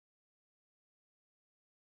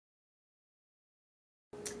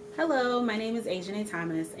Hello, my name is Ajanay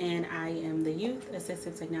Thomas, and I am the Youth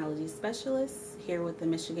Assistive Technology Specialist here with the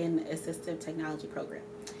Michigan Assistive Technology Program.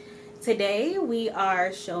 Today we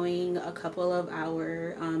are showing a couple of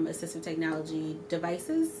our assistive technology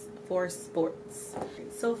devices for sports.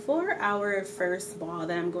 So for our first ball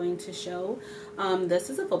that I'm going to show,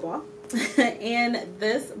 this is a football and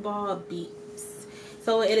this ball beeps.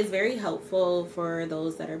 So it is very helpful for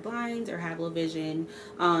those that are blind or have low vision.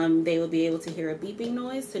 They will be able to hear a beeping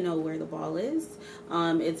noise to know where the ball is.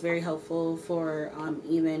 It's very helpful for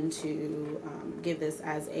even to give this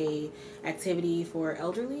as a activity for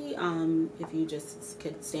elderly. If you just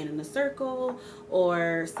could stand in a circle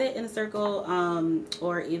or sit in a circle,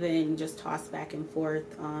 or even just toss back and forth,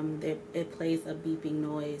 it plays a beeping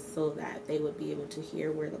noise so that they would be able to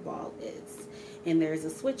hear where the ball is. And there's a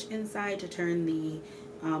switch inside to turn the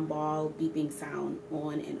ball beeping sound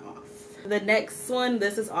on and off. The next one,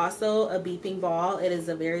 this is also a beeping ball. It is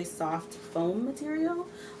a very soft foam material.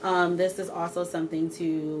 This is also something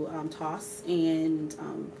to toss and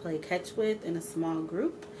play catch with in a small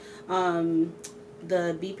group. The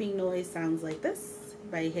beeping noise sounds like this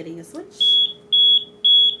by hitting a switch.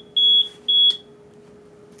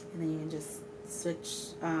 And then you can just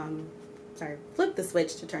flip the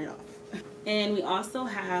switch to turn it off. And we also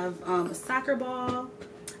have a soccer ball.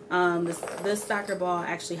 This soccer ball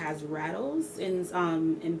actually has rattles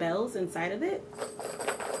and bells inside of it.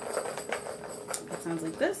 It sounds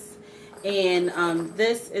like this. And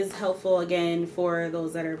this is helpful again for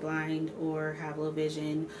those that are blind or have low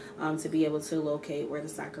vision, to be able to locate where the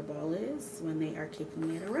soccer ball is when they are kicking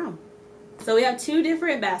it around. So we have two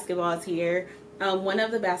different basketballs here. One of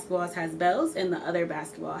the basketballs has bells and the other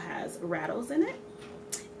basketball has rattles in it.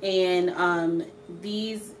 And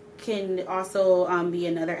these can also be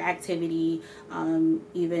another activity,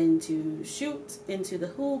 even to shoot into the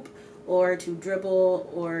hoop or to dribble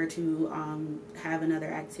or to have another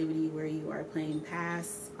activity where you are playing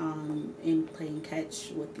pass and playing catch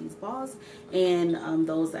with these balls. And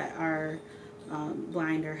those that are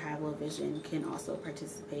blind or have low vision can also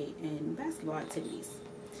participate in basketball activities.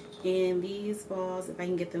 And these balls, if I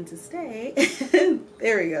can get them to stay,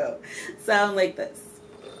 there we go, sound like this.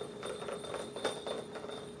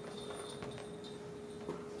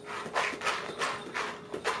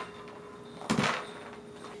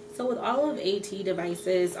 So with all of AT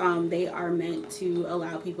devices, they are meant to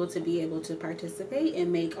allow people to be able to participate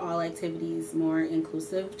and make all activities more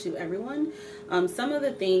inclusive to everyone. Some of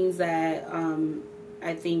the things that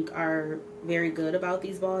I think are very good about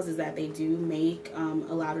these balls is that they do make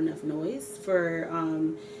a loud enough noise for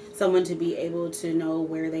someone to be able to know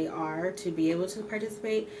where they are to be able to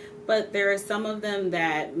participate. But there are some of them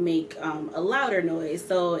that make a louder noise,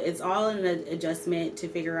 so it's all an adjustment to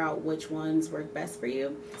figure out which ones work best for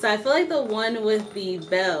you. So I feel like the one with the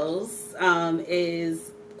bells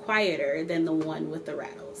is quieter than the one with the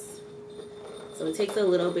rattles. So it takes a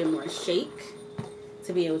little bit more shake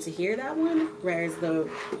to be able to hear that one, whereas the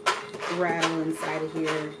rattle inside of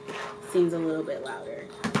here seems a little bit louder.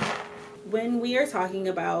 When we are talking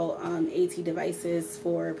about AT devices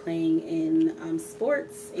for playing in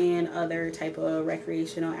sports and other type of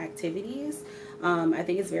recreational activities, I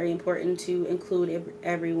think it's very important to include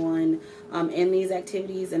everyone in these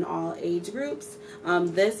activities in all age groups.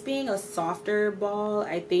 This being a softer ball,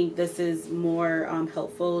 I think this is more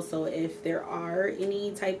helpful. So if there are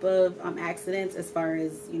any type of accidents as far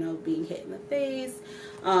as, being hit in the face,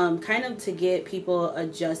 kind of to get people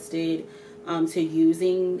adjusted to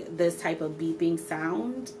using this type of beeping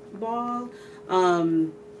sound ball.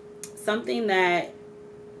 Something that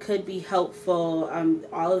could be helpful,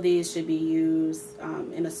 all of these should be used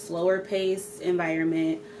in a slower pace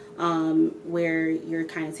environment, where you're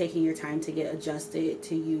kind of taking your time to get adjusted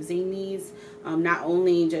to using these. Not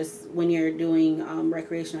only just when you're doing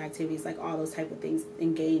recreational activities, like all those type of things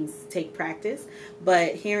in games take practice,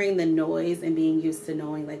 but hearing the noise and being used to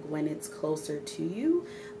knowing like when it's closer to you.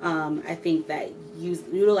 I think that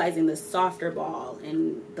utilizing the softer ball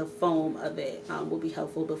and the foam of it will be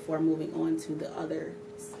helpful before moving on to the other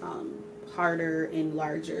harder and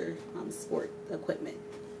larger sport equipment.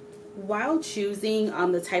 While choosing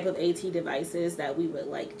the type of AT devices that we would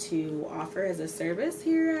like to offer as a service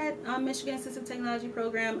here at Michigan Assistive Technology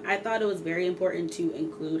Program, I thought it was very important to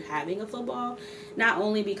include having a football, not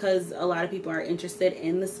only because a lot of people are interested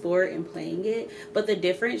in the sport and playing it, but the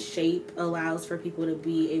different shape allows for people to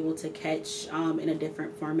be able to catch in a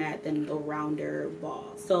different format than the rounder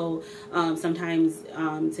ball. So sometimes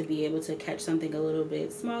to be able to catch something a little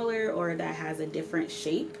bit smaller or that has a different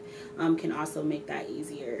shape can also make that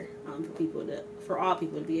easier for all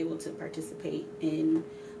people to be able to participate in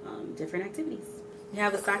different activities. We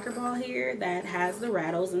have a soccer ball here that has the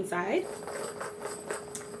rattles inside.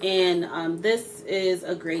 And this is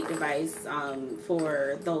a great device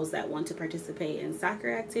for those that want to participate in soccer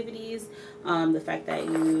activities. The fact that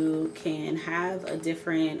you can have a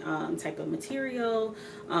different type of material.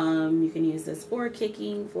 You can use this for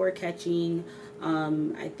kicking, for catching.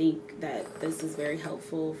 I think that this is very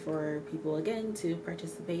helpful for people, again, to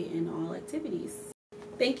participate in all activities.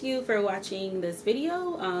 Thank you for watching this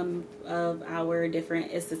video of our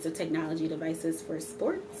different assistive technology devices for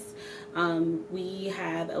sports. We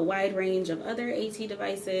have a wide range of other AT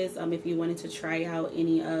devices. If you wanted to try out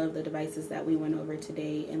any of the devices that we went over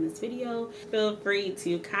today in this video, feel free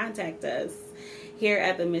to contact us here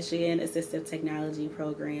at the Michigan Assistive Technology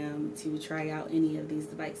Program to try out any of these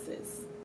devices.